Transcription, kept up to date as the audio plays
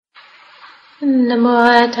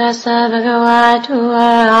Namo tassa bhagavato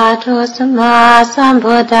arahato samma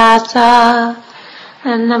sambuddhassa.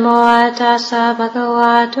 Namo tassa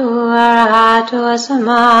bhagavato arahato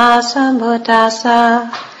samma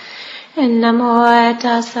sambuddhassa. Namo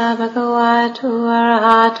tassa bhagavato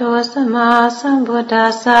arahato samma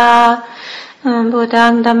sambuddhassa.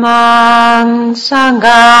 Buddhang dhammang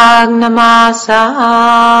sanghang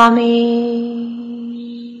namasami.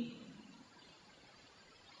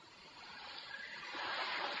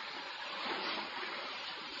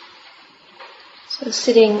 So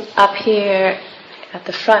sitting up here at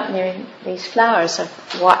the front near these flowers,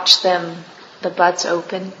 I've watched them, the buds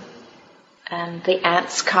open and the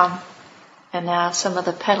ants come, and now some of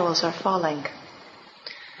the petals are falling.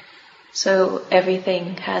 So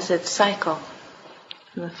everything has its cycle.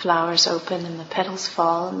 And the flowers open and the petals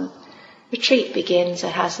fall and the retreat begins,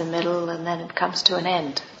 it has a middle and then it comes to an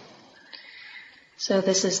end. So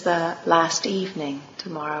this is the last evening,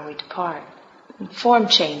 tomorrow we depart. And form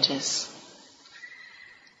changes.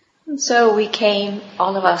 And so we came,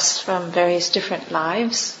 all of us, from various different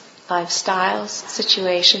lives, lifestyles,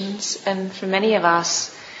 situations, and for many of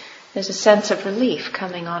us, there's a sense of relief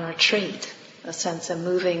coming on retreat, a sense of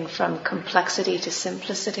moving from complexity to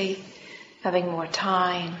simplicity, having more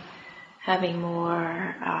time, having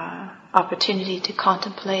more opportunity to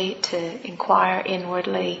contemplate, to inquire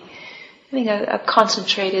inwardly, having a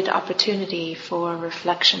concentrated opportunity for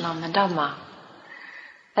reflection on the Dhamma.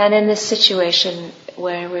 And in this situation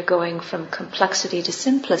where we're going from complexity to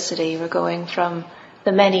simplicity, we're going from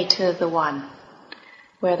the many to the one,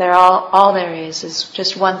 where all there is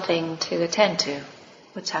just one thing to attend to,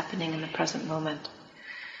 what's happening in the present moment.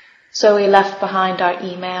 So we left behind our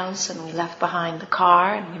emails, and we left behind the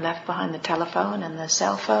car, and we left behind the telephone and the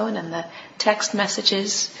cell phone and the text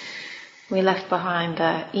messages. We left behind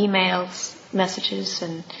the emails, messages,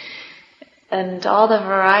 and all the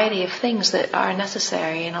variety of things that are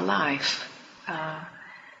necessary in a life.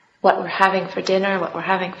 What we're having for dinner, what we're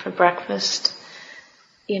having for breakfast,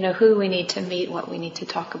 who we need to meet, what we need to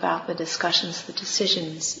talk about, the discussions, the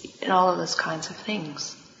decisions, and all of those kinds of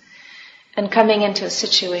things. And coming into a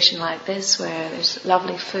situation like this where there's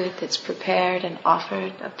lovely food that's prepared and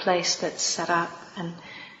offered, a place that's set up, and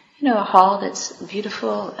a hall that's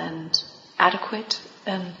beautiful and adequate,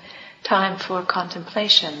 and time for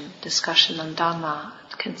contemplation, discussion on Dhamma,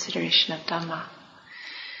 consideration of Dhamma.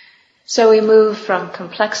 So we move from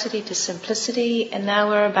complexity to simplicity, and now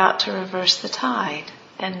we're about to reverse the tide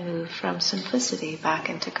and move from simplicity back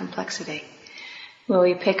into complexity, where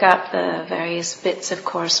we pick up the various bits of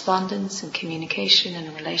correspondence and communication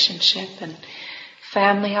and relationship and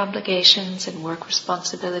family obligations and work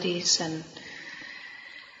responsibilities and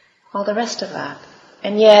all the rest of that.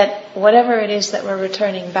 And yet, whatever it is that we're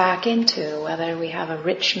returning back into, whether we have a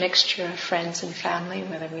rich mixture of friends and family,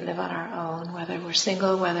 whether we live on our own, whether we're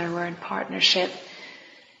single, whether we're in partnership,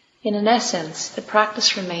 in an essence, the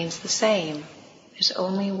practice remains the same. There's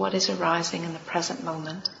only what is arising in the present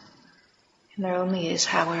moment. And there only is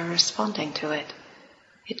how we're responding to it.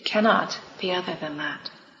 It cannot be other than that.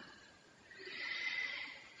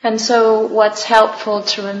 And so what's helpful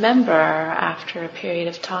to remember after a period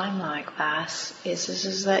of time like that is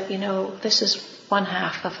that, this is one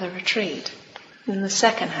half of the retreat. And the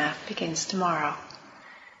second half begins tomorrow.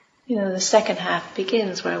 The second half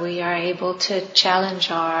begins where we are able to challenge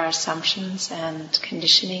our assumptions and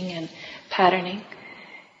conditioning and patterning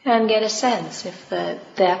and get a sense if the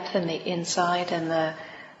depth and the insight and the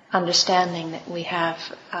understanding that we have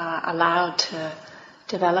allowed to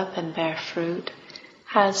develop and bear fruit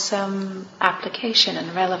has some application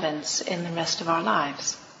and relevance in the rest of our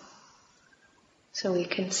lives. So we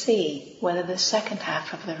can see whether the second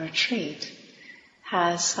half of the retreat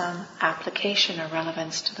has some application or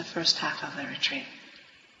relevance to the first half of the retreat.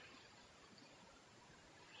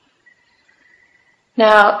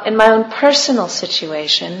 Now, in my own personal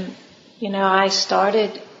situation, I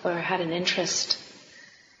started or had an interest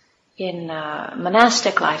in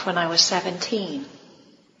monastic life when I was 17.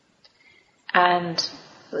 And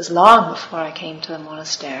it was long before I came to the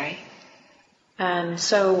monastery. And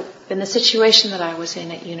so in the situation that I was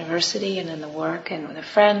in at university and in the work and with the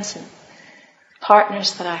friends and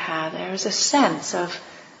partners that I had, there was a sense of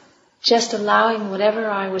just allowing whatever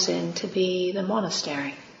I was in to be the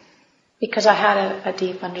monastery. Because I had a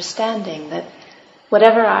deep understanding that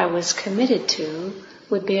whatever I was committed to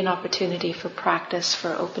would be an opportunity for practice,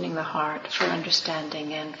 for opening the heart, for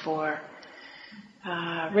understanding, and for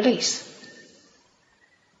release.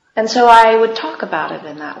 And so I would talk about it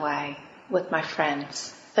in that way with my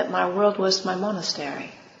friends, that my world was my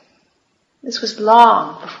monastery. This was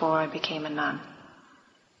long before I became a nun.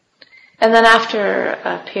 And then after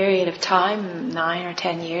a period of time, 9 or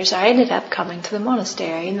 10 years, I ended up coming to the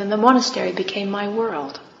monastery, and then the monastery became my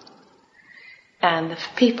world. And the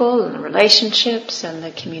people and the relationships and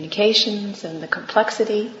the communications and the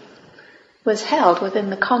complexity was held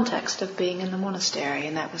within the context of being in the monastery,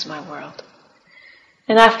 and that was my world.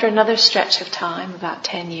 And after another stretch of time, about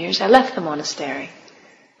 10 years, I left the monastery,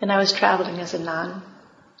 and I was traveling as a nun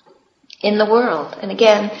in the world. And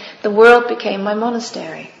again, the world became my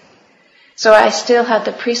monastery. So I still had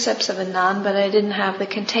the precepts of a nun, but I didn't have the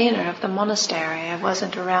container of the monastery. I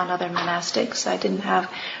wasn't around other monastics. I didn't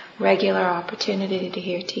have regular opportunity to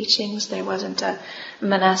hear teachings. There wasn't a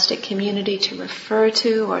monastic community to refer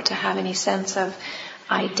to or to have any sense of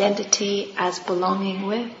identity as belonging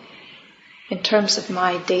with. In terms of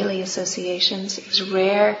my daily associations, it was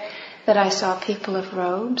rare that I saw people of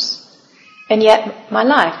robes. And yet my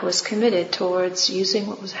life was committed towards using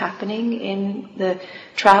what was happening in the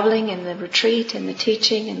traveling, in the retreat, in the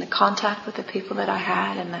teaching, in the contact with the people that I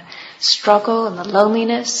had, and the struggle and the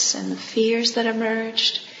loneliness and the fears that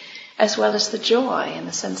emerged, as well as the joy and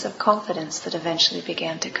the sense of confidence that eventually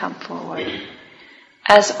began to come forward,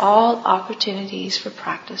 as all opportunities for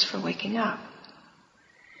practice for waking up.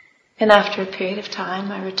 And after a period of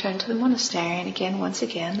time, I returned to the monastery, and again, once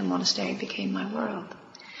again, the monastery became my world.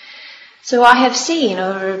 So I have seen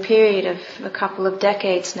over a period of a couple of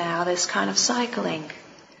decades now this kind of cycling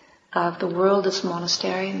of the world is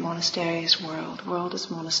monastery and monastery is world. World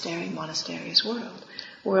is monastery, monastery is world.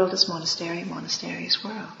 World is monastery, monastery is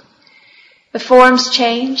world. The forms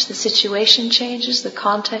change, the situation changes, the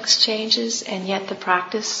context changes, and yet the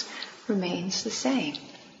practice remains the same.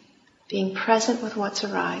 Being present with what's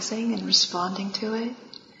arising and responding to it,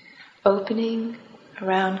 opening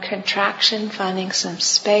around contraction, finding some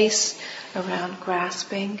space around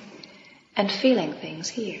grasping, and feeling things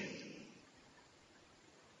here.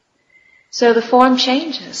 So the form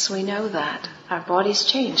changes, we know that. Our bodies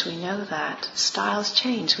change, we know that. Styles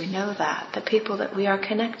change, we know that. The people that we are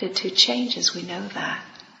connected to changes, we know that.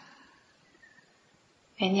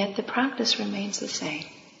 And yet the practice remains the same.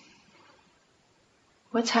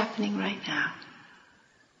 What's happening right now?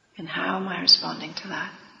 And how am I responding to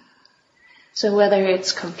that? So whether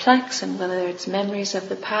it's complex and whether it's memories of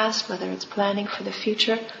the past, whether it's planning for the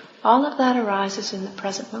future, all of that arises in the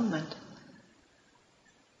present moment,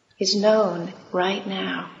 is known right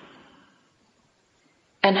now.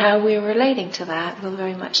 And how we're relating to that will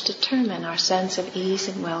very much determine our sense of ease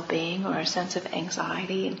and well-being, or our sense of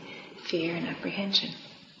anxiety and fear and apprehension.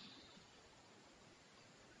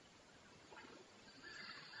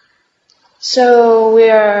 So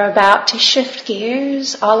we're about to shift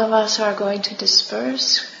gears. All of us are going to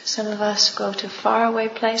disperse. Some of us go to faraway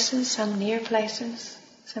places, some near places.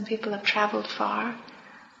 Some people have traveled far.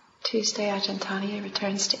 Tuesday, Ajahn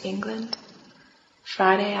returns to England.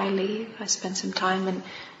 Friday, I leave. I spend some time in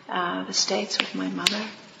the States with my mother,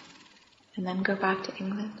 and then go back to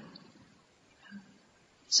England.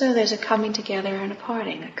 So there's a coming together and a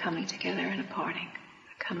parting, a coming together and a parting,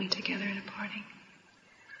 a coming together and a parting.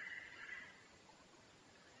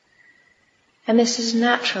 And this is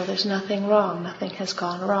natural, there's nothing wrong, nothing has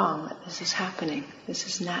gone wrong, that this is happening, this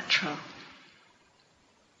is natural.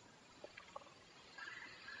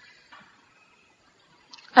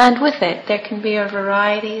 And with it, there can be a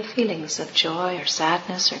variety of feelings of joy or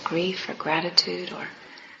sadness or grief or gratitude or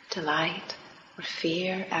delight or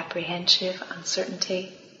fear, apprehensive,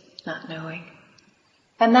 uncertainty, not knowing.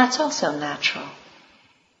 And that's also natural.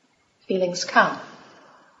 Feelings come.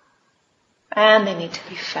 And they need to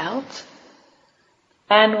be felt.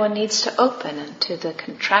 And one needs to open to the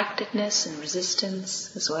contractedness and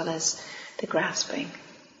resistance as well as the grasping.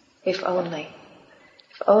 If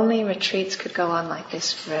only retreats could go on like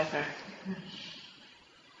this forever.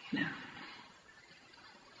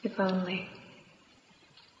 If only.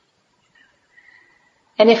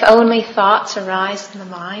 And if only thoughts arise in the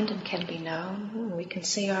mind and can be known, we can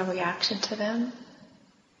see our reaction to them.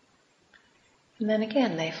 And then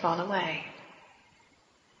again they fall away.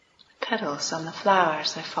 Petals on the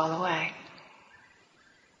flowers, they fall away.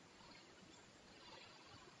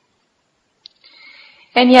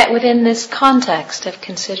 And yet within this context of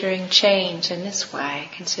considering change in this way,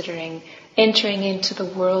 considering entering into the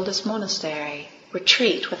world as monastery,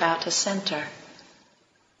 retreat without a center,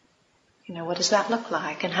 what does that look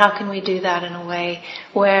like? And how can we do that in a way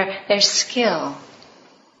where there's skill?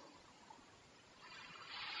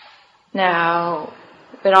 Now,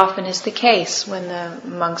 it often is the case when the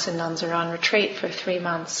monks and nuns are on retreat for 3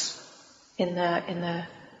 months in the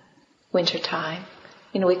winter time,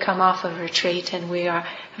 We come off of retreat and we have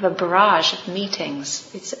a barrage of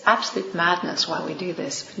meetings. It's absolute madness why we do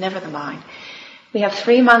this, but never mind. We have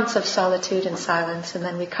 3 months of solitude and silence, and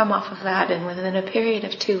then we come off of that, and within a period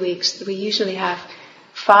of 2 weeks, we usually have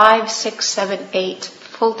 5, 6, 7, 8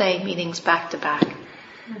 full day meetings back to back.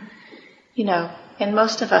 And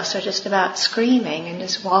most of us are just about screaming, and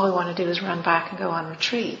just all we want to do is run back and go on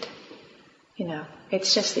retreat.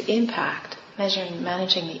 It's just the impact.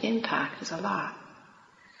 Managing the impact is a lot.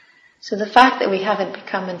 So the fact that we haven't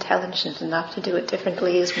become intelligent enough to do it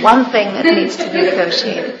differently is one thing that needs to be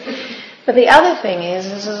negotiated. But the other thing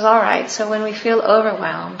is all right, so when we feel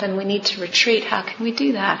overwhelmed and we need to retreat, how can we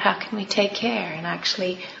do that? How can we take care and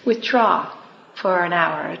actually withdraw for an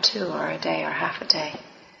hour or 2 or a day or half a day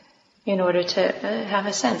in order to have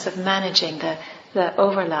a sense of managing the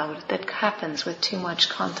overload that happens with too much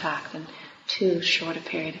contact in too short a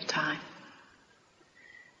period of time?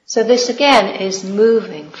 So this again is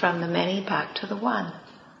moving from the many back to the one.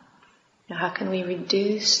 Now, how can we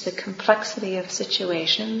reduce the complexity of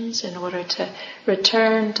situations in order to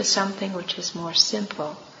return to something which is more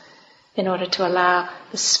simple, in order to allow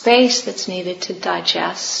the space that's needed to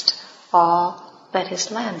digest all that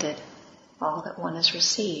has landed, all that one has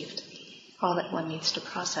received, all that one needs to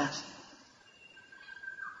process.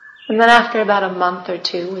 And then after about a month or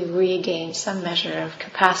 2, we regain some measure of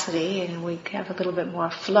capacity and we have a little bit more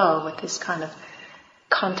flow with this kind of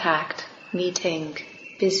contact, meeting,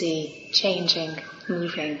 busy, changing,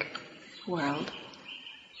 moving world.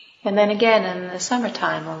 And then again in the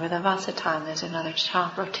summertime, over the Vasa time, there's another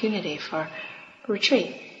opportunity for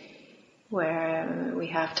retreat, where we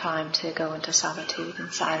have time to go into solitude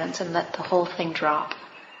and silence and let the whole thing drop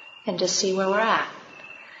and just see where we're at.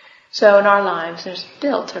 So in our lives, there's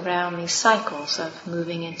built around these cycles of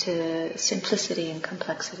moving into simplicity and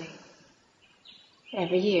complexity.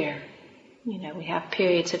 Every year, we have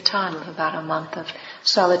periods of time of about a month of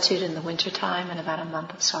solitude in the wintertime and about a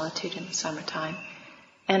month of solitude in the summertime,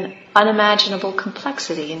 and unimaginable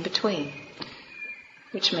complexity in between,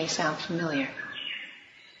 which may sound familiar,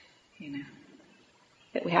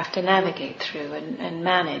 that we have to navigate through and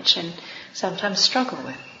manage and sometimes struggle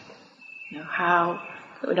with, how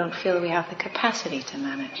we don't feel we have the capacity to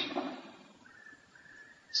manage.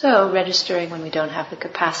 So registering when we don't have the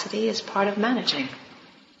capacity is part of managing,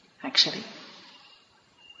 actually,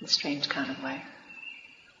 in a strange kind of way.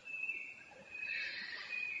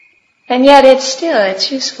 And yet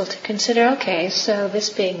it's useful to consider, okay, so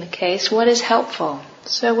this being the case, what is helpful?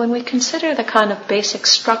 So when we consider the kind of basic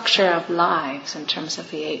structure of lives in terms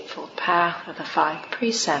of the Eightfold Path or the 5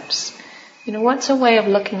 precepts, what's a way of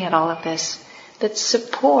looking at all of this that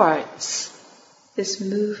supports this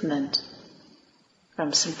movement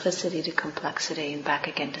from simplicity to complexity and back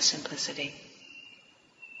again to simplicity?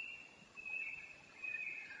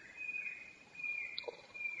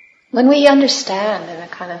 When we understand in a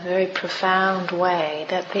kind of very profound way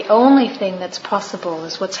that the only thing that's possible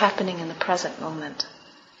is what's happening in the present moment,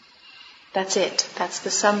 that's it, that's the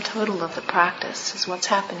sum total of the practice, is what's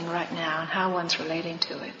happening right now and how one's relating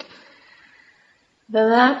to it, then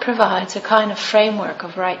that provides a kind of framework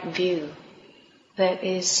of right view that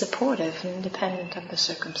is supportive and independent of the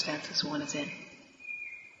circumstances one is in.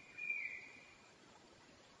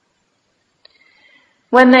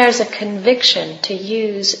 When there's a conviction to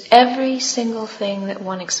use every single thing that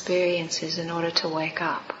one experiences in order to wake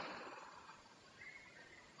up,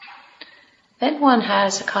 then one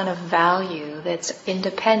has a kind of value that's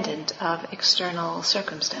independent of external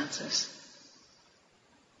circumstances,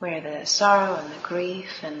 where the sorrow and the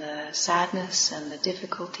grief and the sadness and the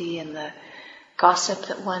difficulty and the gossip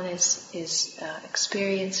that one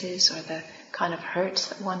experiences, or the kind of hurts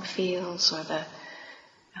that one feels, or the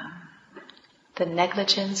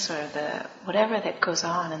negligence, or the whatever that goes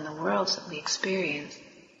on in the worlds that we experience,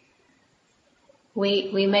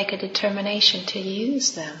 we make a determination to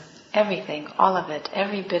use them, everything, all of it,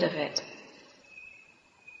 every bit of it,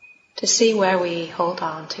 to see where we hold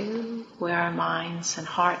on to, where our minds and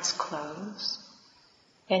hearts close,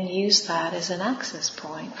 and use that as an access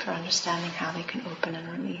point for understanding how they can open and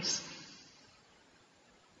release.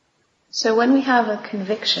 So when we have a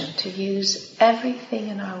conviction to use everything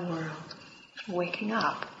in our world for waking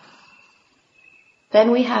up,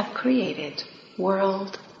 then we have created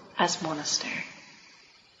world as monastery,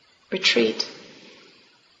 retreat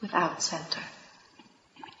without center.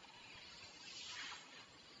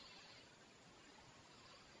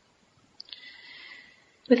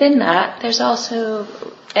 Within that, there's also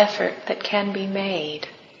effort that can be made,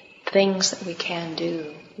 things that we can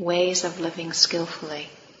do, ways of living skillfully,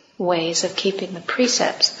 ways of keeping the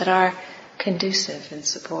precepts that are conducive and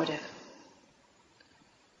supportive.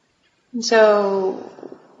 And so,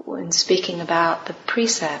 when speaking about the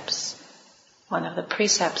precepts, one of the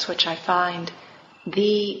precepts which I find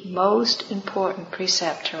the most important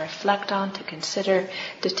precept to reflect on, to consider,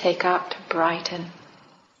 to take up, to brighten,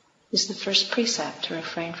 is the first precept, to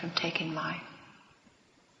refrain from taking life.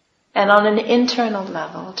 And on an internal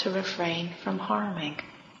level, to refrain from harming.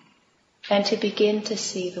 And to begin to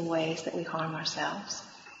see the ways that we harm ourselves.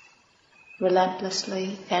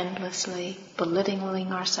 Relentlessly, endlessly,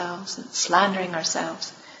 belittling ourselves and slandering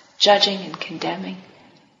ourselves, judging and condemning,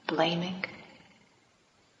 blaming.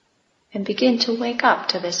 And begin to wake up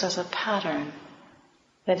to this as a pattern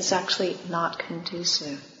that is actually not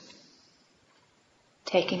conducive.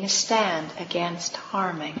 Taking a stand against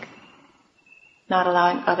harming, not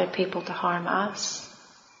allowing other people to harm us,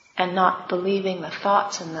 and not believing the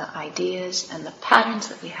thoughts and the ideas and the patterns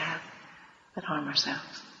that we have that harm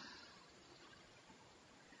ourselves.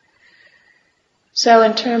 So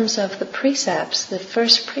in terms of the precepts, the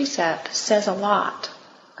first precept says a lot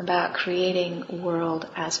about creating a world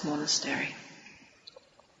as monastery.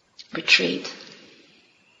 Retreat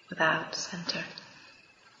without center.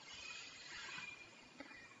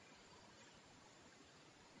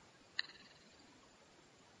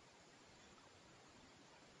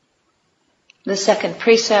 The second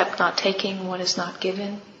precept, not taking what is not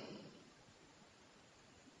given.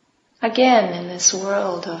 Again, in this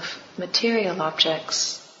world of material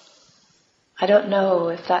objects, I don't know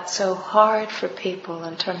if that's so hard for people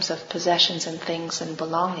in terms of possessions and things and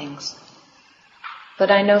belongings.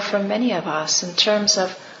 But I know for many of us, in terms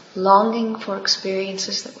of longing for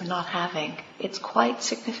experiences that we're not having, it's quite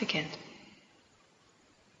significant.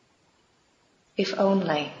 If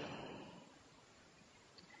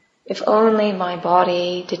only my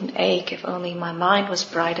body didn't ache, if only my mind was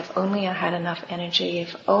bright, if only I had enough energy,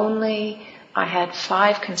 if only I had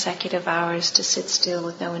 5 consecutive hours to sit still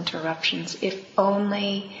with no interruptions, if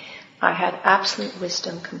only I had absolute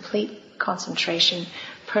wisdom, complete concentration,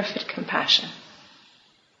 perfect compassion,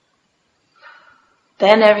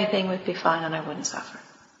 then everything would be fine and I wouldn't suffer.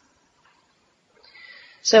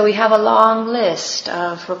 So we have a long list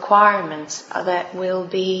of requirements that will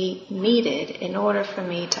be needed in order for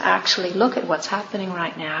me to actually look at what's happening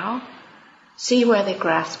right now, see where the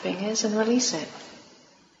grasping is, and release it.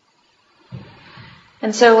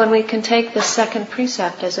 And so when we can take the second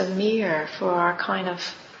precept as a mirror for our kind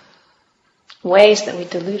of ways that we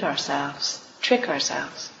delude ourselves, trick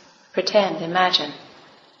ourselves, pretend, imagine,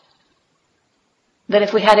 that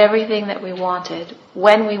if we had everything that we wanted,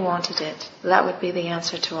 when we wanted it, that would be the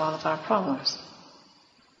answer to all of our problems.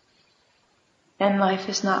 And life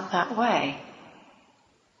is not that way.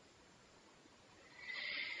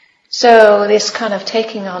 So this kind of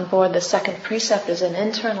taking on board the second precept as an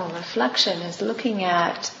internal reflection is looking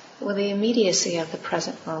at the immediacy of the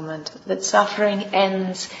present moment, that suffering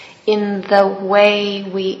ends in the way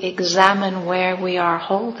we examine where we are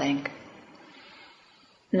holding.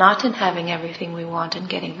 Not in having everything we want and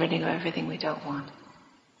getting rid of everything we don't want.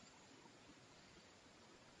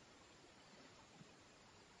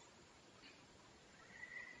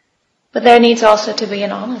 But there needs also to be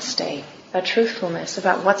an honesty, a truthfulness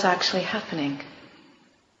about what's actually happening.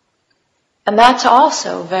 And that's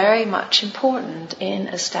also very much important in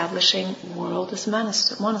establishing world as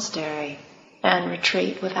monastery and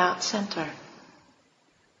retreat without center.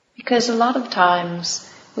 Because a lot of times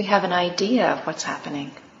we have an idea of what's happening,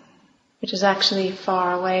 which is actually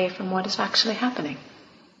far away from what is actually happening.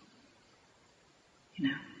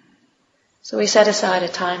 So we set aside a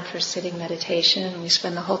time for sitting meditation, and we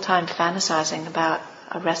spend the whole time fantasizing about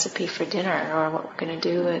a recipe for dinner, or what we're going to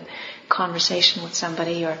do, a conversation with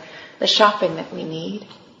somebody, or the shopping that we need,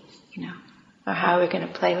 or how we're going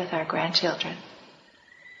to play with our grandchildren.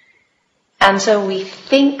 And so we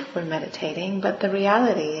think we're meditating, but the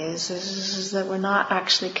reality is that we're not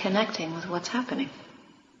actually connecting with what's happening.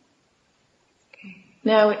 Okay.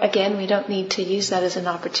 Now, again, we don't need to use that as an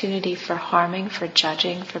opportunity for harming, for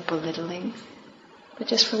judging, for belittling, but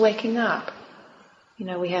just for waking up.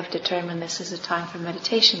 We have determined this is a time for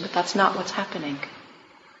meditation, but that's not what's happening.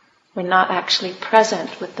 We're not actually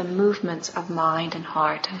present with the movements of mind and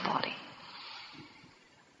heart and body.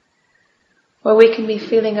 Or we can be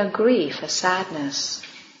feeling a grief, a sadness,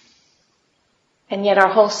 and yet our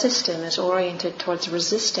whole system is oriented towards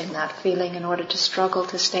resisting that feeling in order to struggle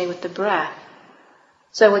to stay with the breath.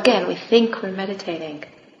 So again, we think we're meditating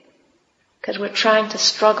because we're trying to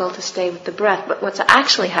struggle to stay with the breath, but what's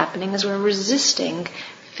actually happening is we're resisting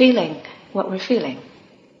feeling what we're feeling.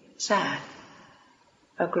 Sad,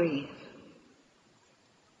 or grief.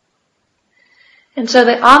 And so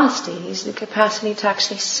the honesty is the capacity to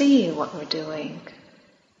actually see what we're doing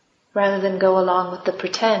rather than go along with the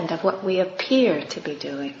pretend of what we appear to be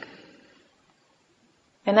doing.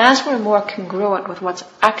 And as we're more congruent with what's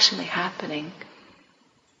actually happening,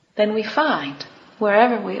 then we find,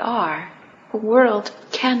 wherever we are, the world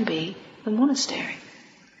can be the monastery.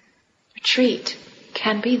 Retreat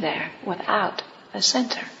can be there without a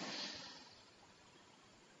center.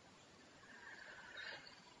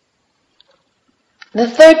 The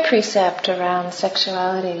third precept around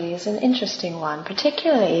sexuality is an interesting one,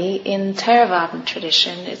 particularly in Theravadan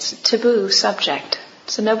tradition. It's a taboo subject,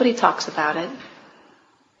 so nobody talks about it.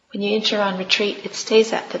 When you enter on retreat, it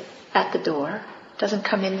stays at the door, doesn't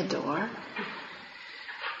come in the door.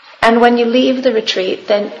 And when you leave the retreat,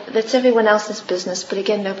 then that's everyone else's business, but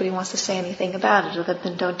again, nobody wants to say anything about it other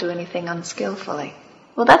than don't do anything unskillfully.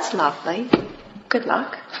 Well, that's lovely. Good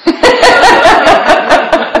luck.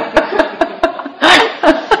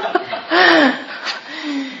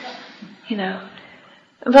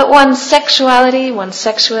 But one's sexuality, one's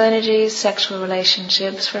sexual energies, sexual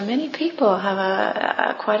relationships, for many people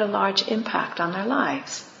have quite a large impact on their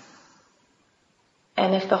lives.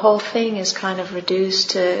 And if the whole thing is kind of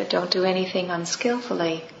reduced to don't do anything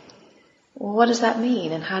unskillfully, well, what does that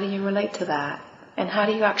mean? And how do you relate to that? And how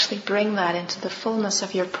do you actually bring that into the fullness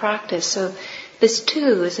of your practice? So this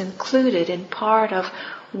too is included in part of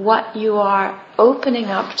what you are opening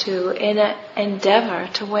up to in an endeavor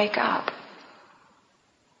to wake up.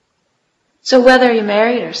 So whether you're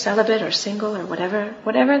married or celibate or single or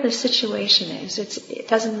whatever the situation is, it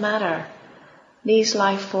doesn't matter. These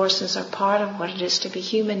life forces are part of what it is to be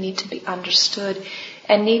human, need to be understood,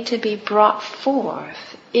 and need to be brought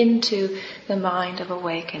forth into the mind of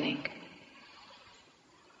awakening.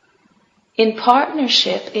 In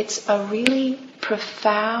partnership, it's a really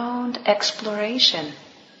profound exploration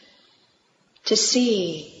to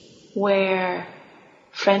see where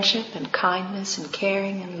friendship and kindness and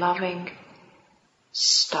caring and loving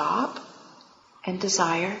stop and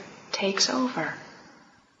desire takes over.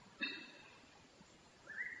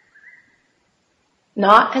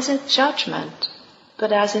 Not as a judgment,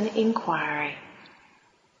 but as an inquiry.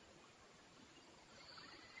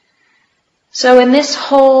 So in this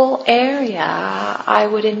whole area, I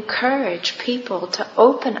would encourage people to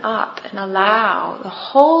open up and allow the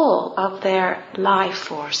whole of their life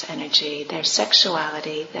force energy, their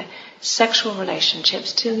sexuality, their sexual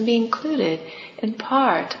relationships to be included in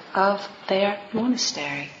part of their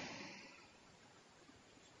monastery.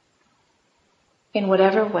 In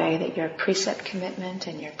whatever way that your precept commitment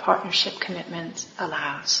and your partnership commitment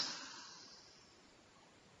allows.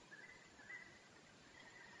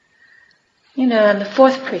 And the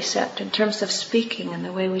fourth precept, in terms of speaking and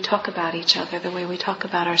the way we talk about each other, the way we talk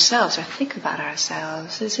about ourselves or think about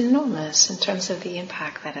ourselves, is enormous in terms of the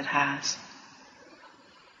impact that it has.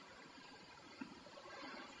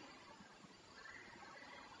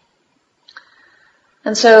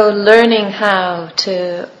 And so learning how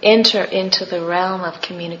to enter into the realm of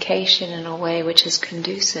communication in a way which is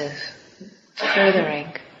conducive,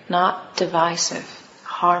 furthering, not divisive,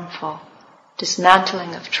 harmful,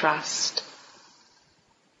 dismantling of trust,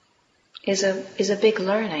 is a big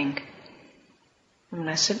learning.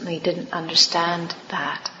 I certainly didn't understand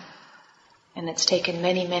that. And it's taken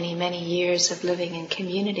many, many, many years of living in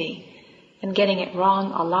community and getting it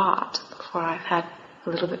wrong a lot before I've had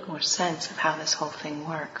a little bit more sense of how this whole thing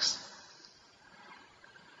works.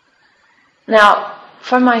 Now,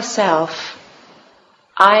 for myself,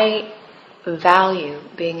 I value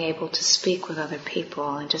being able to speak with other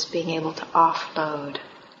people and just being able to offload.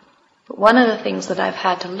 But one of the things that I've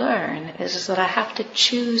had to learn is that I have to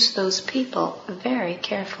choose those people very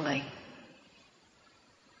carefully.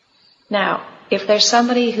 Now, if there's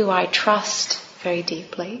somebody who I trust very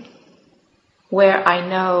deeply, where I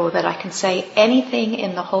know that I can say anything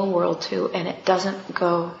in the whole world to and it doesn't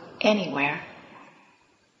go anywhere,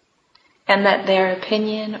 and that their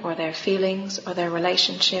opinion or their feelings or their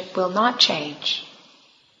relationship will not change,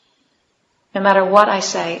 no matter what I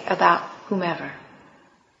say about whomever,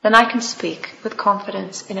 then I can speak with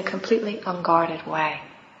confidence in a completely unguarded way.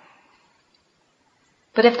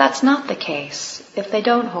 But if that's not the case, if they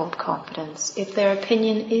don't hold confidence, if their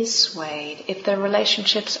opinion is swayed, if their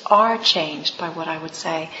relationships are changed by what I would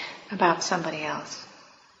say about somebody else,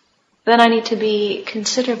 then I need to be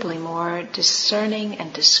considerably more discerning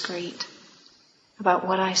and discreet about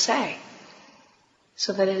what I say,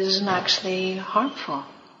 so that it isn't actually harmful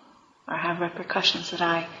or have repercussions that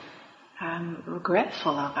I am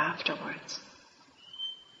regretful of afterwards.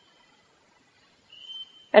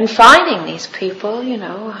 And finding these people,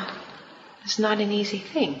 is not an easy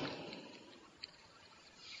thing.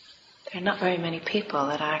 There are not very many people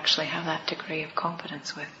that I actually have that degree of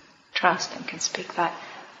competence with. trust and can speak that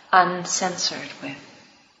uncensored with.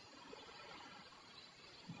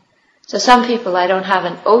 So some people I don't have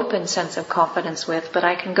an open sense of confidence with, but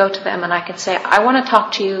I can go to them and I can say, I want to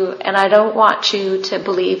talk to you and I don't want you to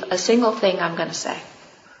believe a single thing I'm going to say.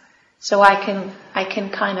 So I can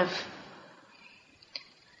kind of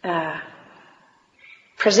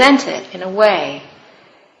present it in a way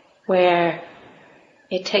where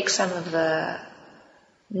it takes some of the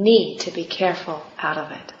need to be careful out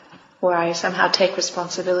of it, where I somehow take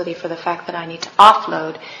responsibility for the fact that I need to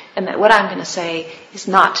offload and that what I'm going to say is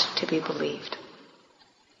not to be believed.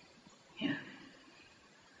 Yeah.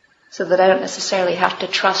 So that I don't necessarily have to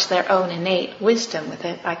trust their own innate wisdom with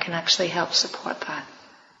it. I can actually help support that.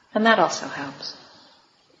 And that also helps.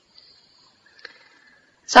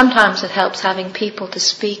 Sometimes it helps having people to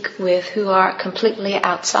speak with who are completely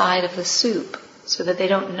outside of the soup, so that they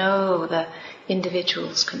don't know the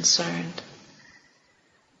individuals concerned.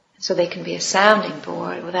 So they can be a sounding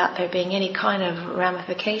board without there being any kind of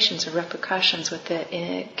ramifications or repercussions with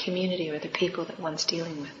the community or the people that one's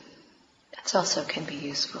dealing with. That also can be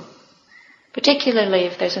useful. Particularly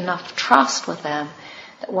if there's enough trust with them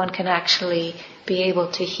that one can actually be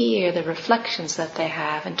able to hear the reflections that they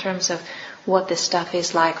have in terms of what this stuff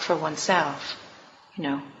is like for oneself. You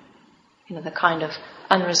know, the kind of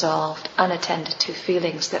unresolved, unattended to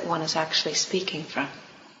feelings that one is actually speaking from.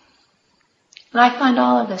 And I find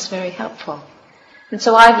all of this very helpful. And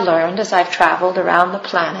so I've learned, as I've traveled around the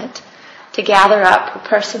planet, to gather up a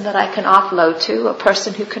person that I can offload to, a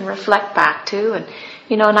person who can reflect back to, and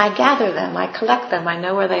I gather them, I collect them, I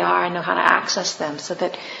know where they are, I know how to access them, so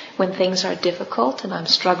that when things are difficult and I'm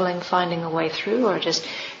struggling finding a way through, or just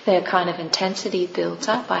their kind of intensity builds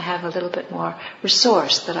up, I have a little bit more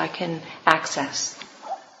resource that I can access.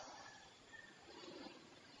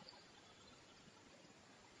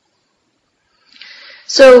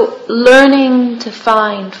 So learning to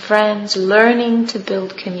find friends, learning to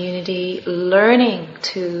build community, learning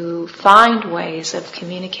to find ways of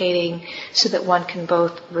communicating so that one can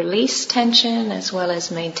both release tension as well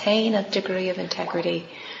as maintain a degree of integrity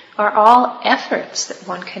are all efforts that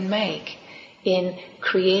one can make in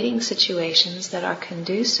creating situations that are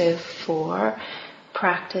conducive for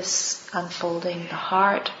practice unfolding the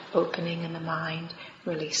heart, opening, and the mind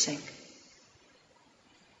releasing.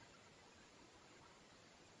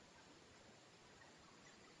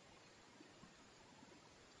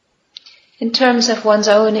 In terms of one's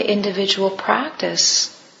own individual practice,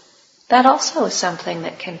 that also is something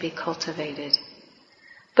that can be cultivated.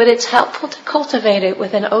 But it's helpful to cultivate it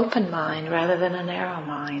with an open mind rather than a narrow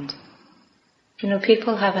mind.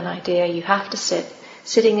 People have an idea, you have to sit.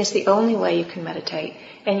 Sitting is the only way you can meditate,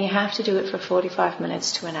 and you have to do it for 45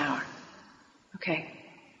 minutes to an hour. Okay.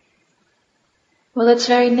 Well, it's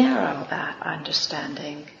very narrow, that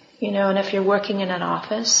understanding. And if you're working in an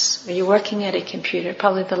office, or you're working at a computer,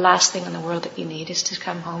 probably the last thing in the world that you need is to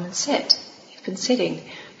come home and sit. You've been sitting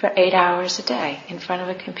for 8 hours a day in front of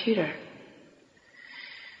a computer.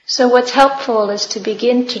 So what's helpful is to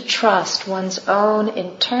begin to trust one's own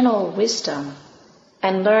internal wisdom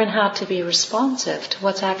and learn how to be responsive to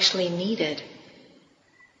what's actually needed.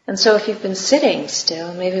 And so if you've been sitting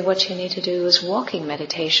still, maybe what you need to do is walking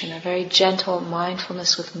meditation, a very gentle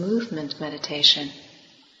mindfulness with movement meditation.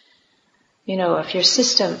 If your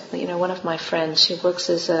system, one of my friends, she works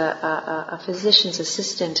as a physician's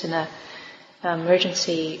assistant in an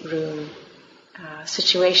emergency room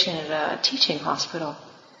situation at a teaching hospital,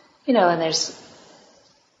 and there's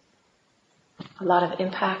a lot of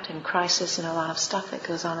impact and crisis and a lot of stuff that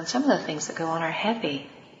goes on, and some of the things that go on are heavy,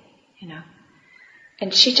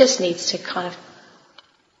 and she just needs to kind of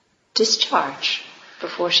discharge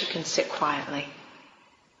before she can sit quietly.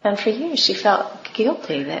 And for years she felt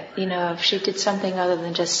guilty that, if she did something other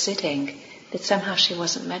than just sitting, that somehow she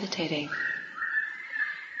wasn't meditating.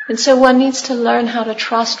 And so one needs to learn how to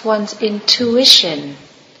trust one's intuition,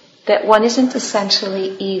 that one isn't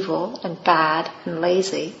essentially evil and bad and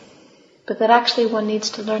lazy, but that actually one needs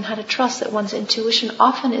to learn how to trust that one's intuition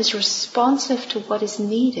often is responsive to what is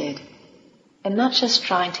needed, and not just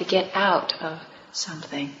trying to get out of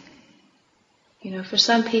something. For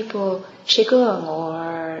some people, Qigong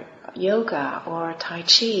or yoga or Tai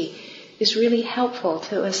Chi is really helpful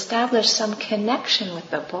to establish some connection with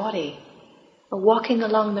the body, or walking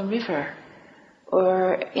along the river,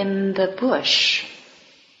 or in the bush,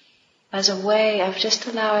 as a way of just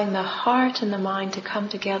allowing the heart and the mind to come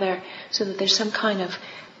together so that there's some kind of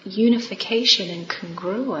unification and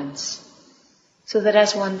congruence, so that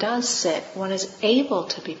as one does sit, one is able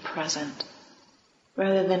to be present,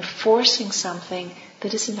 rather than forcing something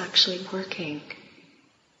that isn't actually working.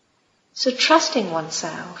 So trusting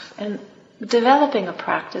oneself and developing a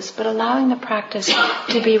practice, but allowing the practice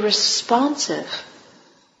to be responsive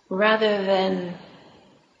rather than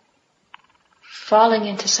falling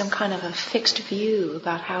into some kind of a fixed view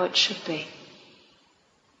about how it should be.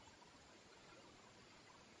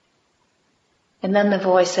 And then the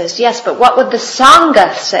voice says, yes, but what would the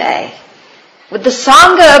Sangha say? Would the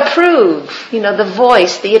Sangha approve? You know, the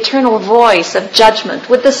voice, the eternal voice of judgment.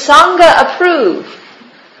 Would the Sangha approve?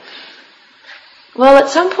 Well, at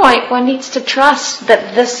some point one needs to trust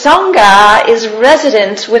that the Sangha is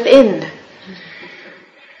resident within.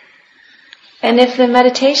 And if the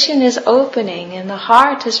meditation is opening and the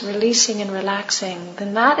heart is releasing and relaxing,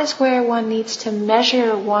 then that is where one needs to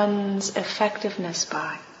measure one's effectiveness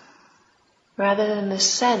by, rather than the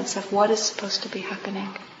sense of what is supposed to be happening.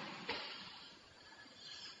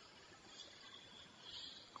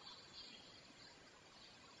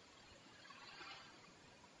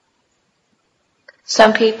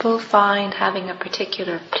 Some people find having a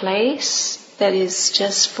particular place that is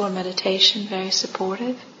just for meditation very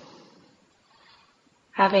supportive.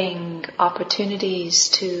 Having opportunities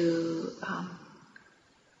to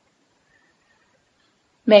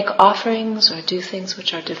make offerings or do things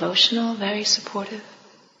which are devotional, very supportive.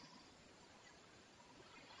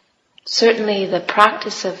 Certainly the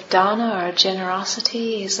practice of dana or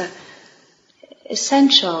generosity is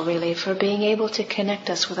essential really for being able to connect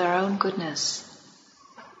us with our own goodness.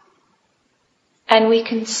 And we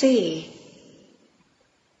can see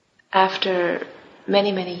after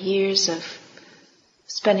many, many years of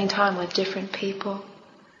spending time with different people,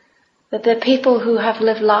 that the people who have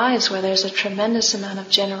lived lives where there's a tremendous amount of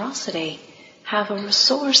generosity have a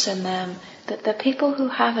resource in them that the people who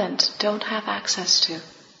haven't don't have access to.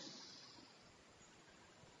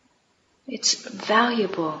 It's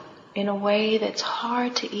valuable in a way that's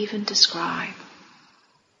hard to even describe.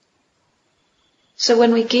 So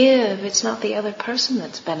when we give, it's not the other person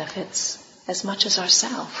that benefits as much as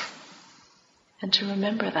ourselves. And to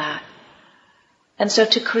remember that. And so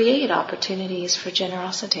to create opportunities for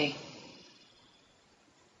generosity.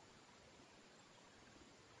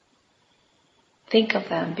 Think of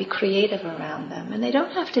them, be creative around them. And they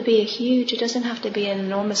don't have to be it doesn't have to be an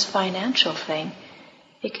enormous financial thing.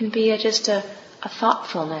 It can be just a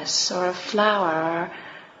thoughtfulness or a flower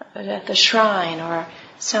or at the shrine or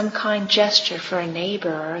some kind gesture for a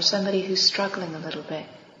neighbor or somebody who's struggling a little bit.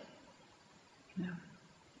 You know.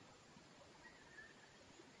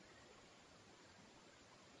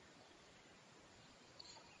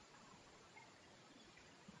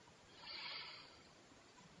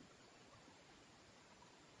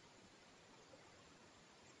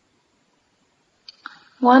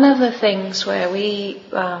 One of the things where we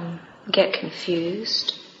get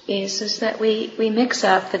confused is that we mix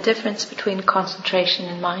up the difference between concentration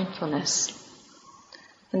and mindfulness.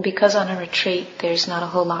 And because on a retreat there's not a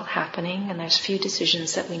whole lot happening and there's few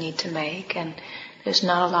decisions that we need to make and there's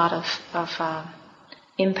not a lot of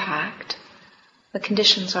impact, the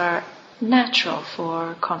conditions are natural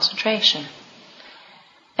for concentration.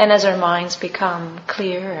 And as our minds become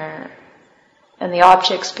clearer and the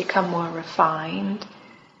objects become more refined,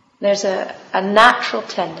 there's a natural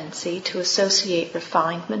tendency to associate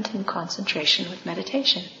refinement and concentration with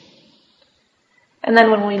meditation. And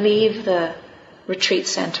then when we leave the retreat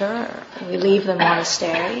center, or we leave the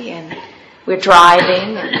monastery, and we're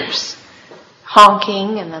driving, and there's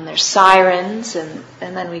honking, and then there's sirens, and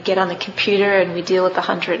then we get on the computer and we deal with the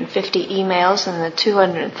 150 emails and the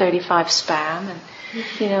 235 spam,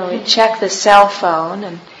 and we check the cell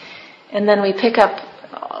phone, and then we pick up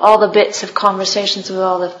all the bits of conversations with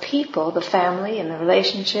all the people, the family and the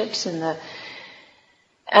relationships and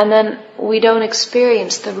then we don't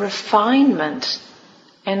experience the refinement,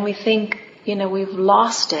 and we think, we've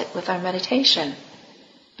lost it with our meditation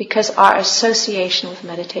because our association with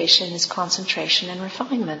meditation is concentration and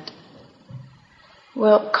refinement.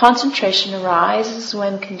 Well, concentration arises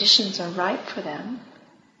when conditions are right for them,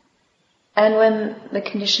 and when the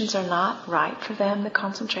conditions are not right for them, the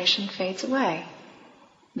concentration fades away.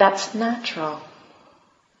 That's natural.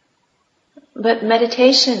 But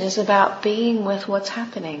meditation is about being with what's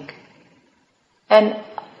happening. And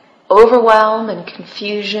overwhelm and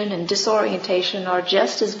confusion and disorientation are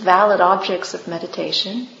just as valid objects of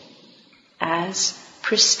meditation as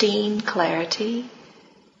pristine clarity,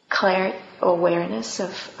 awareness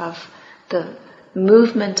of the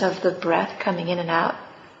movement of the breath coming in and out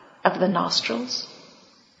of the nostrils.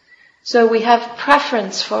 So we have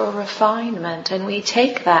preference for refinement, and we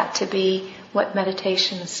take that to be what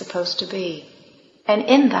meditation is supposed to be. And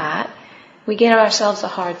in that, we give ourselves a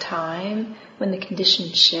hard time when the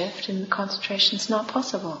conditions shift and the concentration is not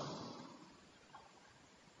possible.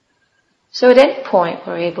 So at any point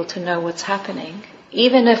we're able to know what's happening,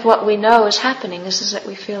 even if what we know is happening is that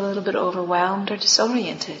we feel a little bit overwhelmed or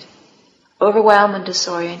disoriented. Overwhelmed and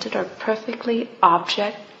disoriented are perfectly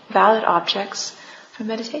valid objects for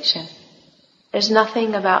meditation. There's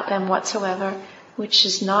nothing about them whatsoever which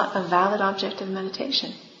is not a valid object of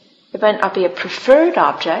meditation. It might not be a preferred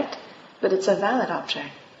object, but it's a valid object.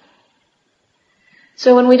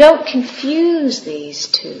 So when we don't confuse these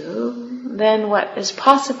two, then what is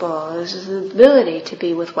possible is the ability to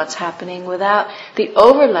be with what's happening without the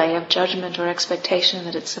overlay of judgment or expectation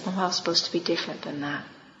that it's somehow supposed to be different than that.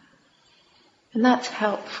 And that's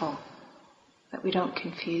helpful, that we don't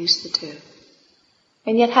confuse the two.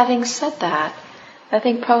 And yet having said that, I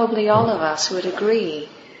think probably all of us would agree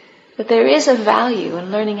that there is a value in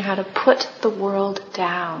learning how to put the world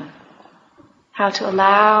down, how to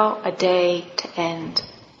allow a day to end,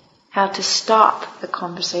 how to stop the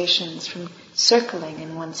conversations from circling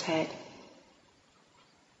in one's head,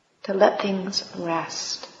 to let things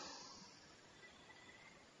rest.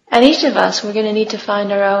 And each of us, we're going to need to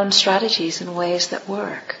find our own strategies and ways that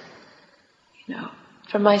work.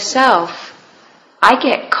 For myself, I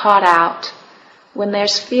get caught out when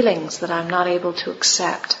there's feelings that I'm not able to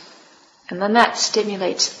accept. And then that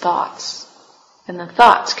stimulates thoughts. And the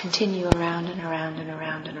thoughts continue around and around and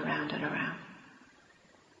around and around and around.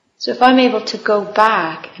 So if I'm able to go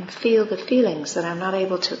back and feel the feelings that I'm not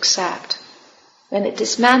able to accept, then it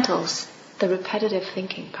dismantles the repetitive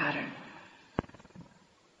thinking pattern.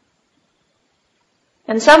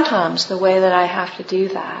 And sometimes the way that I have to do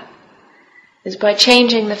that is by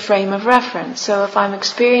changing the frame of reference. So if I'm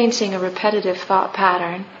experiencing a repetitive thought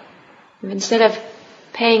pattern, instead of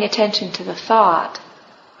paying attention to the thought,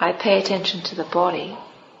 I pay attention to the body,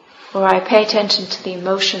 or I pay attention to the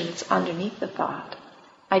emotions underneath the thought.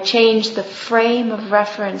 I change the frame of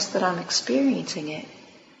reference that I'm experiencing it,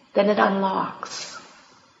 then it unlocks,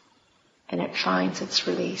 and it finds its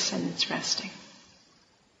release and its resting.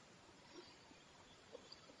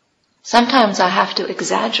 Sometimes I have to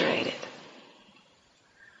exaggerate it.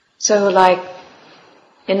 So like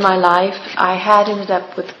in my life, I had ended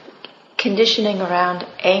up with conditioning around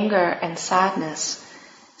anger and sadness.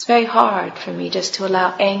 It's very hard for me just to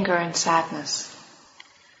allow anger and sadness.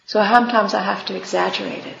 So sometimes I have to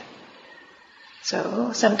exaggerate it.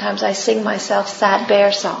 So sometimes I sing myself sad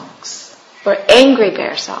bear songs or angry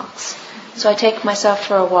bear songs. So I take myself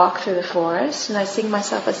for a walk through the forest and I sing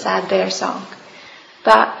myself a sad bear song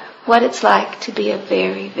about what it's like to be a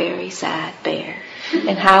very, very sad bear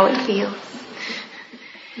and how it feels.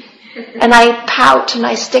 And I pout and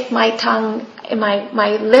I stick my tongue and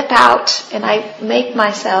my lip out and I make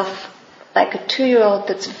myself like a 2-year-old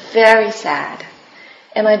that's very sad.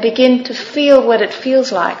 And I begin to feel what it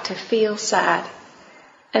feels like to feel sad.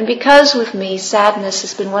 And because with me, sadness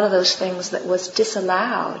has been one of those things that was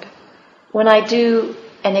disallowed, when I do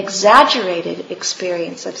an exaggerated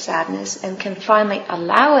experience of sadness and can finally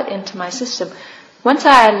allow it into my system, once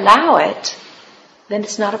I allow it, then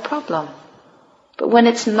it's not a problem. But when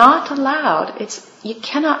it's not allowed, you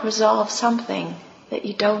cannot resolve something that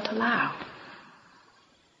you don't allow.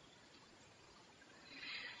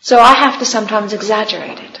 So I have to sometimes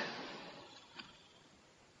exaggerate it.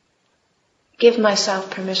 Give myself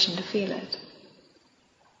permission to feel it.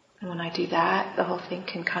 And when I do that, the whole thing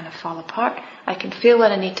can kind of fall apart. I can feel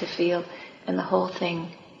what I need to feel, and the whole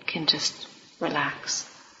thing can just relax.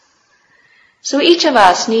 So each of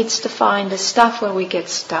us needs to find the stuff where we get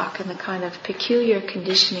stuck and the kind of peculiar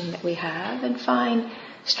conditioning that we have and find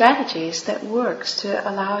strategies that works to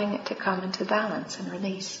allowing it to come into balance and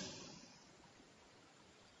release.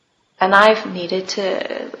 And I've needed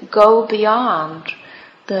to go beyond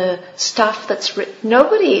the stuff that's written.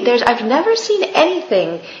 I've never seen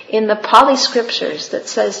anything in the Pali scriptures that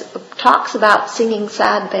talks about singing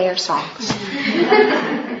sad bear songs.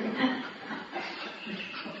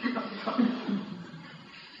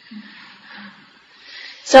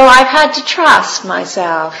 So I've had to trust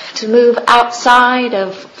myself to move outside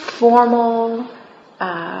of formal,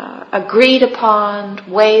 agreed upon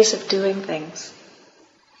ways of doing things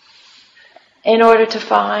in order to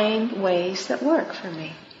find ways that work for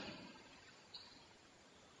me.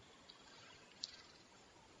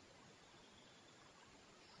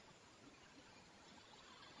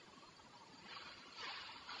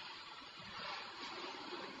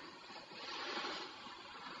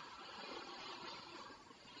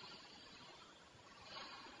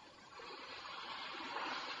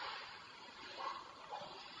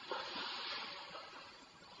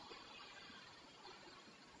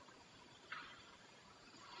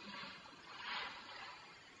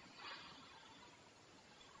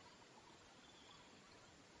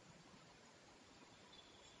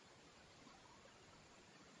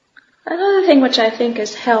 Another thing which I think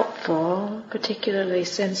is helpful, particularly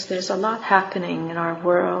since there's a lot happening in our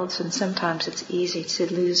worlds and sometimes it's easy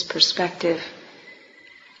to lose perspective,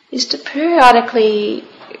 is to periodically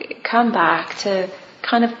come back to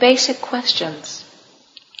kind of basic questions.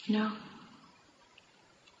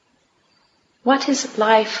 What is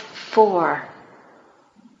life for?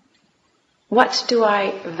 What do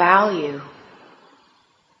I value?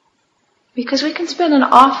 Because we can spend an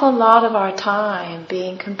awful lot of our time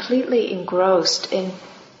being completely engrossed in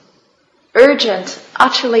urgent,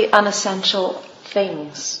 utterly unessential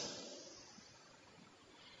things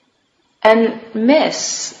and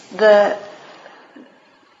miss the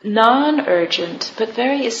non-urgent but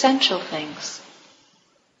very essential things.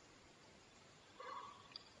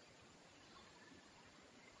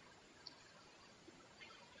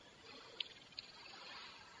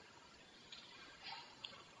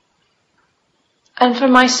 And for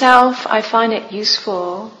myself, I find it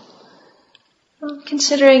useful,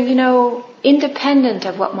 considering, independent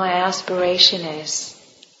of what my aspiration is.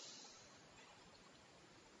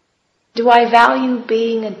 Do I value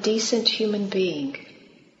being a decent human being?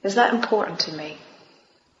 Is that important to me?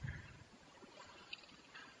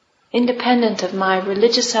 Independent of my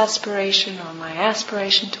religious aspiration or my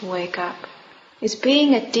aspiration to wake up, is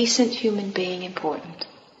being a decent human being important?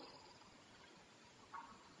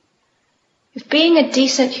 If being a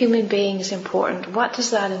decent human being is important, what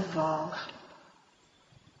does that involve?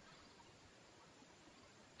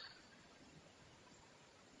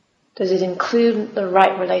 Does it include the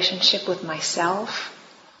right relationship with myself?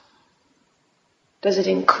 Does it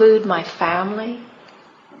include my family?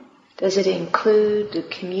 Does it include the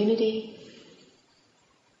community?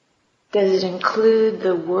 Does it include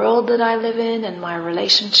the world that I live in and my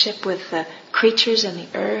relationship with the creatures and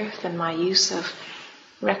the earth and my use of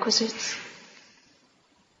requisites?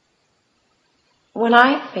 When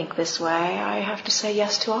I think this way, I have to say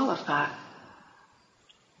yes to all of that.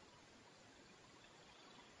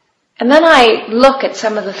 And then I look at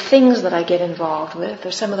some of the things that I get involved with,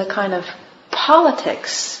 or some of the kind of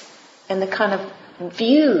politics and the kind of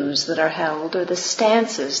views that are held, or the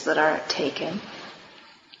stances that are taken.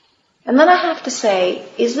 And then I have to say,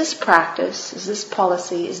 is this practice, is this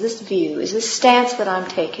policy, is this view, is this stance that I'm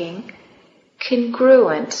taking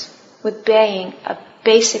congruent with being a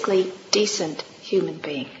basically decent human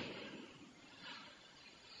being?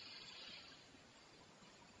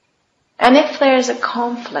 And if there's a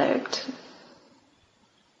conflict,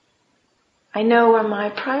 I know where my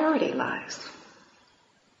priority lies.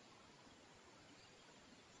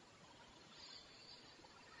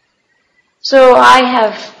 So I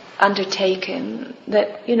have undertaken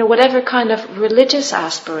that, whatever kind of religious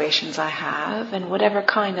aspirations I have and whatever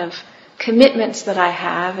kind of commitments that I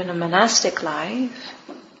have in a monastic life,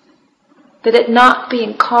 that it not be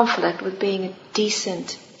in conflict with being a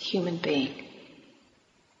decent human being.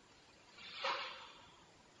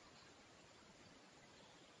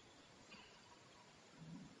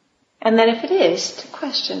 And then if it is, to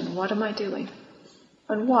question, what am I doing?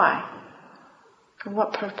 And why? For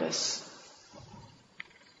what purpose?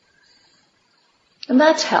 And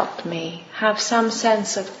that's helped me have some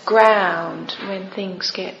sense of ground when things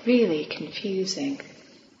get really confusing.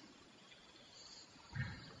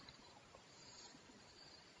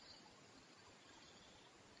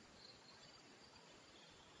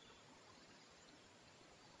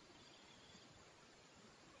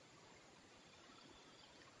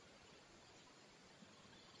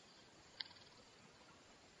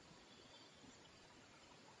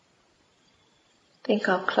 I think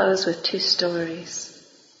I'll close with 2 stories.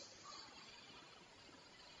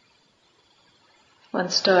 One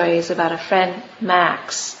story is about a friend,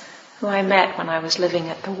 Max, who I met when I was living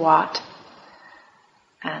at the Wat.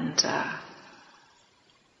 And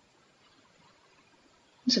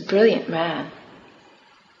he's a brilliant man.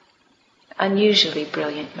 Unusually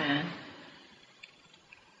brilliant man.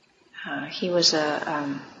 He was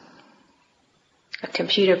a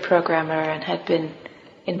computer programmer and had been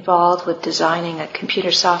involved with designing a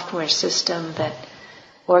computer software system that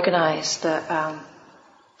organized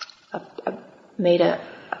made a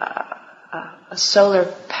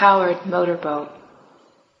solar-powered motorboat.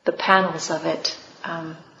 The panels of it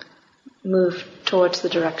moved towards the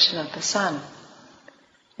direction of the sun.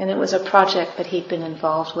 And it was a project that he'd been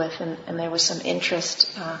involved with, and there was some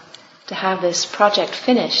interest to have this project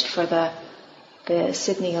finished for the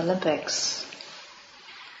Sydney Olympics.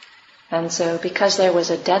 And so because there was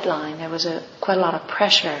a deadline, there was quite a lot of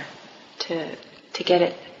pressure to get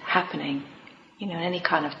it happening. Any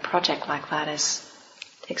kind of project like that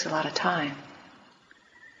takes a lot of time.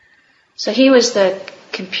 So he was the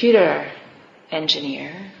computer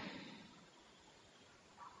engineer,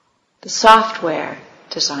 the software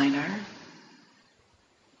designer.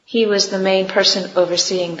 He was the main person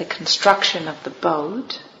overseeing the construction of the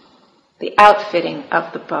boat, the outfitting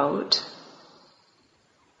of the boat.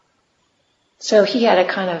 So he had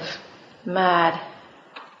a kind of mad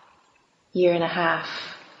year and a half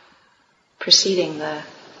preceding the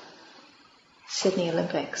Sydney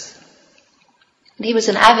Olympics. He was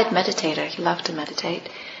an avid meditator. He loved to meditate.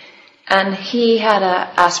 And he had an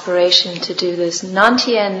aspiration to do this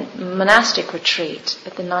Nantien monastic retreat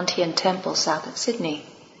at the Nantien Temple south of Sydney.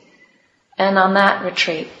 And on that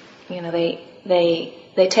retreat,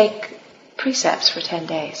 they take precepts for 10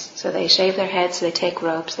 days. So they shave their heads, they take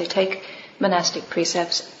robes, they take monastic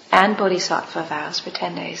precepts and bodhisattva vows for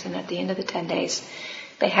 10 days. And at the end of the 10 days,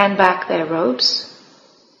 they hand back their robes,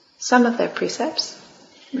 some of their precepts,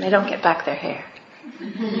 and they don't get back their hair.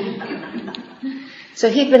 So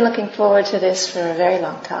he'd been looking forward to this for a very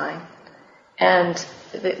long time. And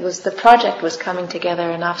the project was coming together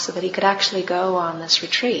enough so that he could actually go on this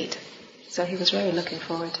retreat. So he was really looking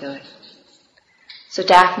forward to it. So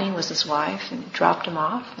Daphne was his wife and dropped him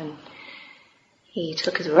off, and he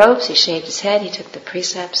took his robes, he shaved his head, he took the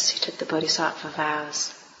precepts, he took the bodhisattva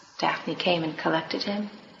vows. Daphne came and collected him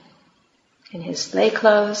in his lay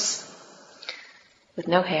clothes with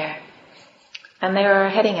no hair. And they were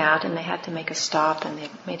heading out and they had to make a stop, and they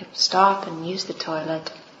made a stop and used the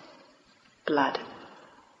toilet. Blood.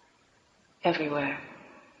 Everywhere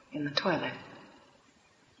in the toilet.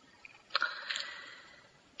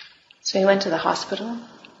 So he went to the hospital.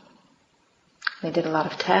 They did a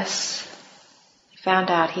lot of tests. He found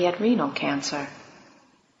out he had renal cancer.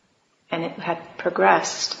 And it had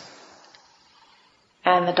progressed.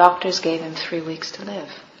 And the doctors gave him 3 weeks to live.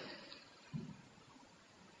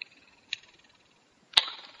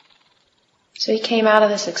 So he came out of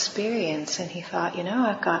this experience and he thought,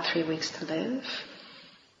 I've got 3 weeks to live.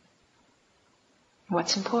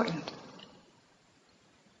 What's important?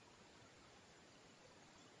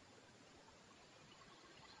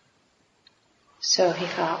 So he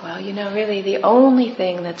thought, really the only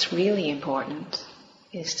thing that's really important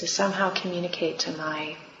is to somehow communicate to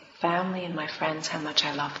my family and my friends how much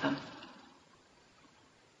I love them.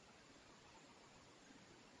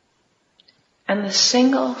 And the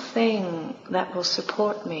single thing that will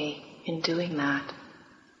support me in doing that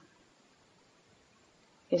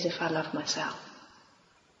is if I love myself.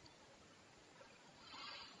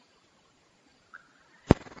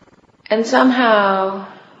 And somehow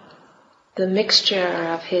the mixture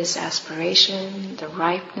of his aspiration, the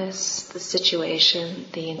ripeness, the situation,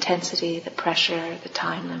 the intensity, the pressure, the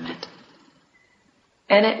time limit.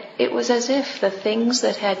 And it was as if the things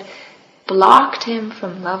that had blocked him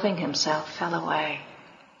from loving himself fell away.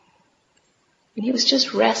 And he was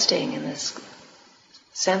just resting in this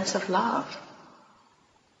sense of love.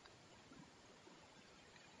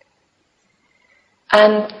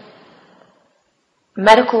 And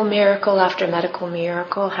medical miracle after medical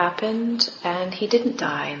miracle happened, and he didn't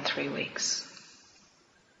die in 3 weeks.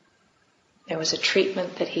 There was a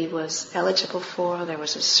treatment that he was eligible for. There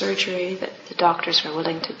was a surgery that the doctors were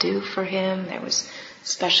willing to do for him. There was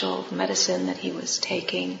special medicine that he was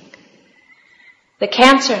taking. The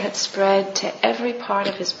cancer had spread to every part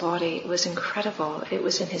of his body. It was incredible. It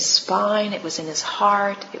was in his spine. It was in his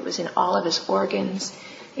heart. It was in all of his organs.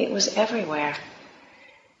 It was everywhere.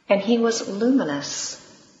 And he was luminous,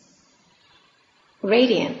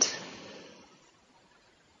 radiant,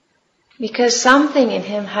 because something in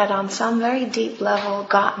him had on some very deep level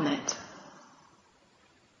gotten it.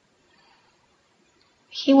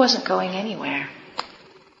 He wasn't going anywhere.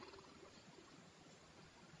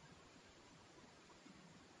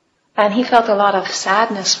 And he felt a lot of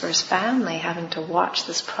sadness for his family having to watch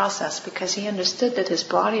this process, because he understood that his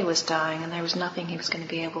body was dying and there was nothing he was going to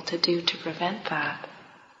be able to do to prevent that.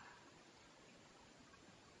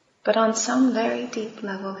 But on some very deep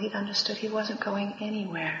level, he understood he wasn't going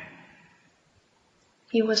anywhere.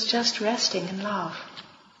 He was just resting in love.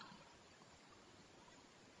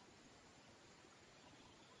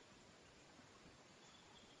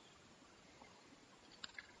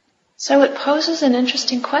 So it poses an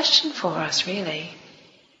interesting question for us, really.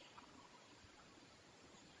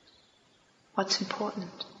 What's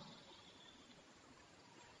important?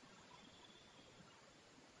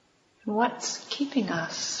 What's keeping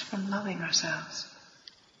us from loving ourselves?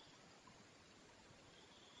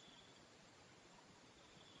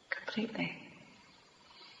 Completely.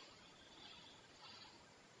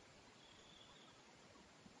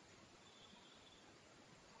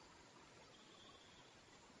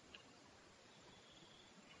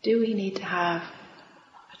 Do we need to have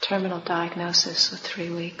a terminal diagnosis with 3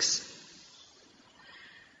 weeks?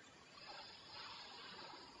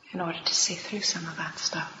 in order to see through some of that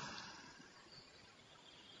stuff.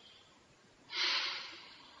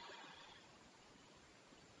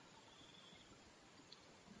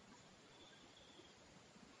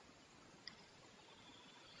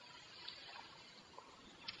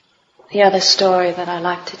 The other story that I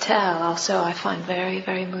like to tell also I find very,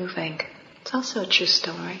 very moving. It's also a true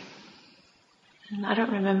story. And I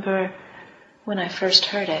don't remember when I first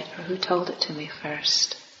heard it or who told it to me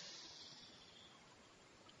first.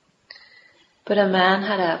 But a man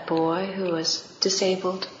had a boy who was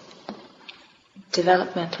disabled,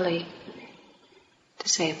 developmentally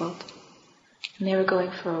disabled, and they were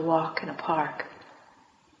going for a walk in a park.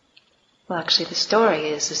 Well, actually the story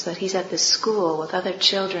is that he's at this school with other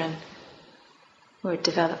children who are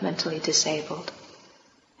developmentally disabled.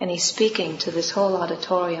 And he's speaking to this whole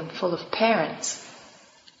auditorium full of parents,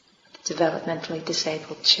 developmentally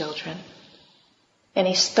disabled children. And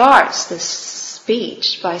he starts this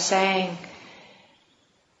speech by saying,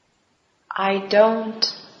 I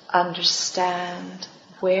don't understand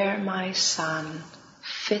where my son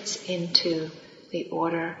fits into the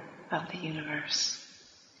order of the universe.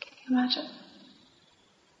 Can you imagine?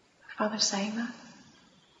 Father saying that?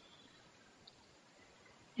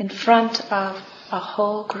 In front of a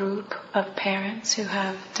whole group of parents who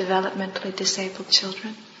have developmentally disabled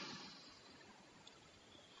children.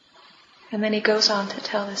 And then he goes on to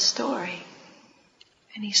tell this story.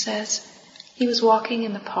 And he says he was walking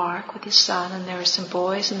in the park with his son, and there were some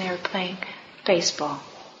boys and they were playing baseball.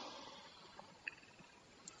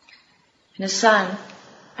 And his son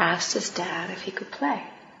asked his dad if he could play.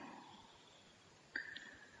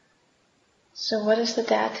 So what is the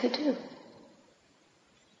dad to do?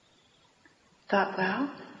 Thought, well,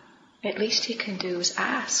 at least he can do is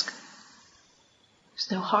ask. There's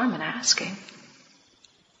no harm in asking.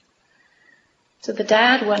 So the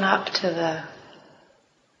dad went up to the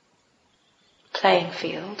playing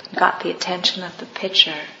field and got the attention of the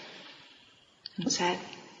pitcher and said,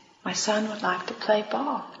 my son would like to play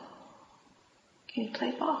ball. Can you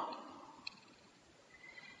play ball?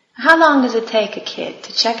 How long does it take a kid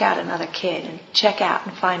to check out another kid and check out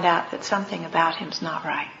and find out that something about him's not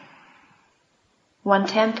right?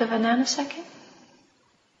 1/10 of a nanosecond?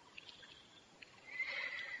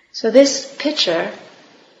 So this pitcher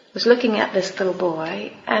was looking at this little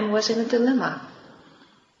boy and was in a dilemma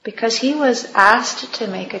because he was asked to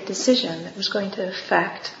make a decision that was going to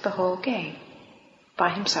affect the whole game by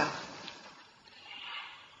himself.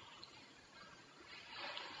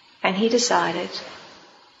 And he decided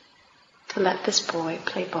to let this boy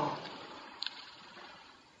play ball.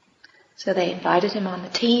 So they invited him on the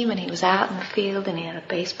team, and he was out in the field, and he had a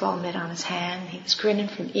baseball mitt on his hand. He was grinning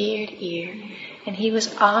from ear to ear, and he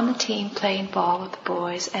was on the team playing ball with the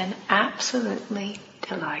boys and absolutely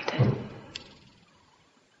delighted.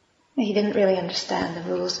 He didn't really understand the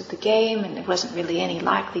rules of the game, and there wasn't really any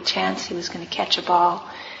likely chance he was going to catch a ball.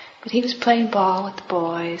 But he was playing ball with the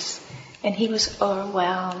boys, and he was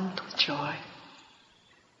overwhelmed with joy.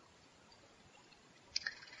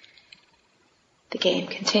 The game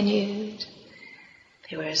continued.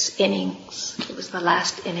 There was innings. It was the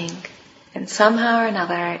last inning. And somehow or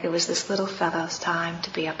another, it was this little fellow's time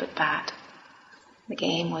to be up at bat. The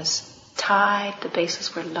game was tied, the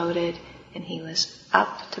bases were loaded, and he was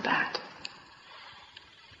up to bat.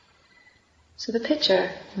 So the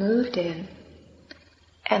pitcher moved in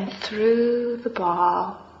and threw the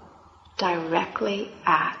ball directly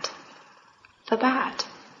at the bat.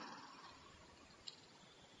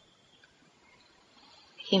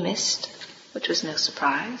 He missed, which was no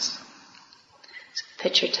surprise. So the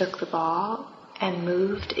pitcher took the ball and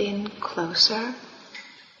moved in closer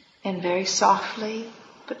and very softly,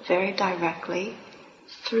 but very directly,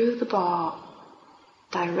 threw the ball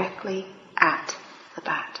directly at the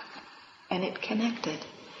bat. And it connected.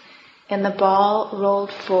 And the ball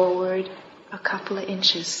rolled forward a couple of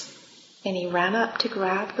inches. And he ran up to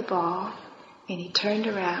grab the ball, and he turned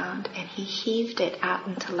around and he heaved it out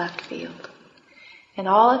into left field. And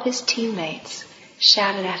all of his teammates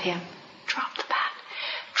shouted at him, drop the bat,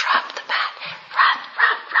 run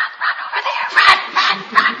over there,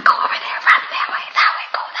 run, go over there, run that way,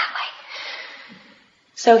 go that way.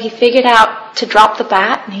 So he figured out to drop the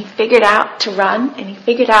bat, and he figured out to run, and he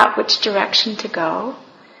figured out which direction to go.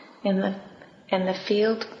 And the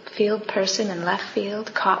field person in left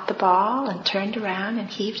field caught the ball and turned around and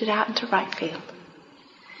heaved it out into right field.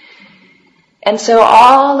 And so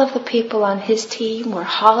all of the people on his team were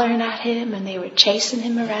hollering at him, and they were chasing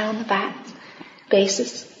him around the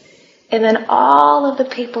bases. And then all of the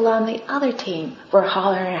people on the other team were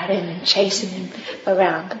hollering at him and chasing him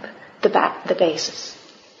around the bases.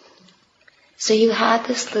 So you had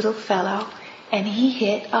this little fellow, and he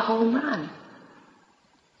hit a home run.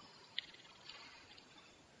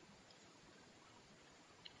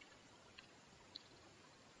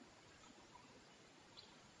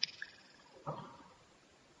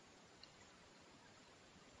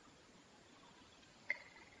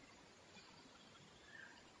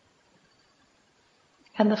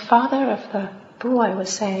 And the father of the boy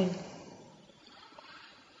was saying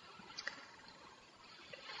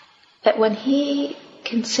that when he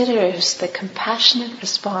considers the compassionate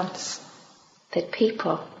response that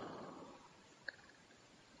people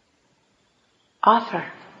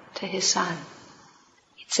offer to his son,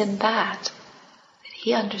 it's in that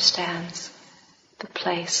he understands the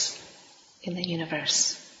place in the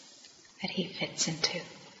universe that he fits into.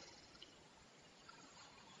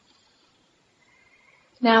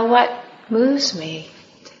 Now, what moves me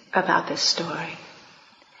about this story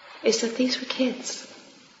is that these were kids.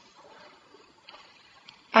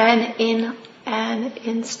 And in an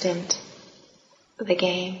instant, the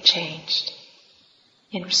game changed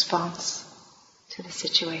in response to the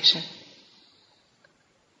situation.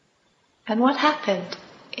 And what happened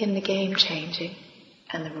in the game changing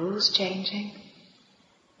and the rules changing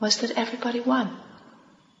was that everybody won.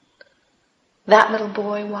 That little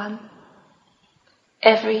boy won.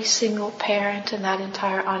 Every single parent in that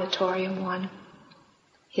entire auditorium won.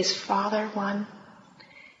 His father won.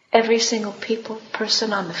 Every single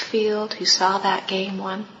person on the field who saw that game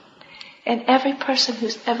won. And every person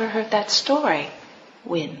who's ever heard that story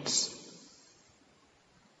wins.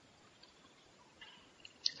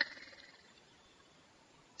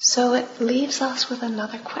 So it leaves us with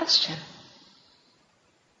another question.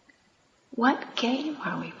 What game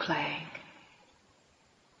are we playing?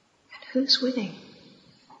 And who's winning?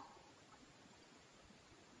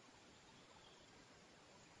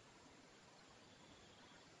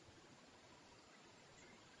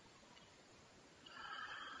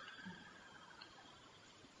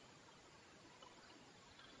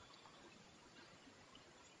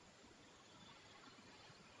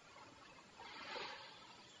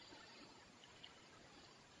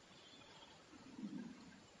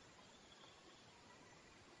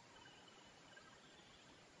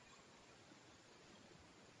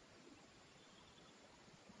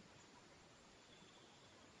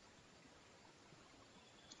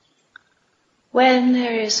 When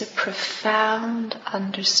there is a profound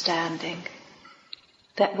understanding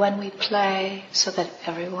that when we play so that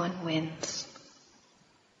everyone wins,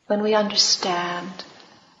 when we understand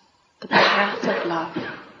the path of love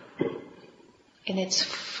in its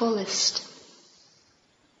fullest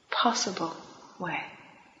possible way,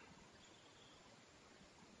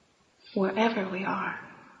 wherever we are,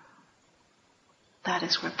 that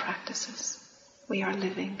is where practice is. We are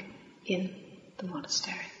living in the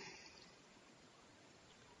monastery.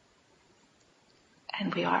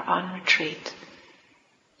 And we are on retreat,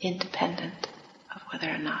 independent of whether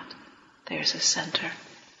or not there's a center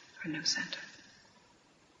or no center.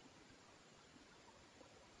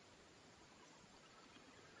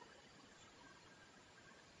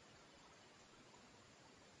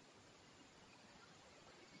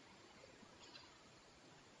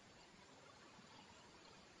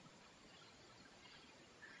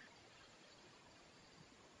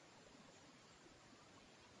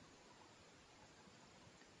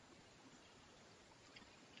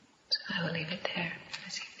 I will leave it there for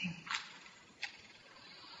this evening.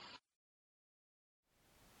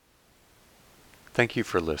 Thank you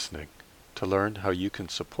for listening. To learn how you can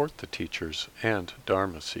support the teachers and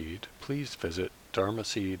Dharma Seed, please visit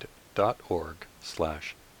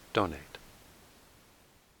dharmaseed.org/donate.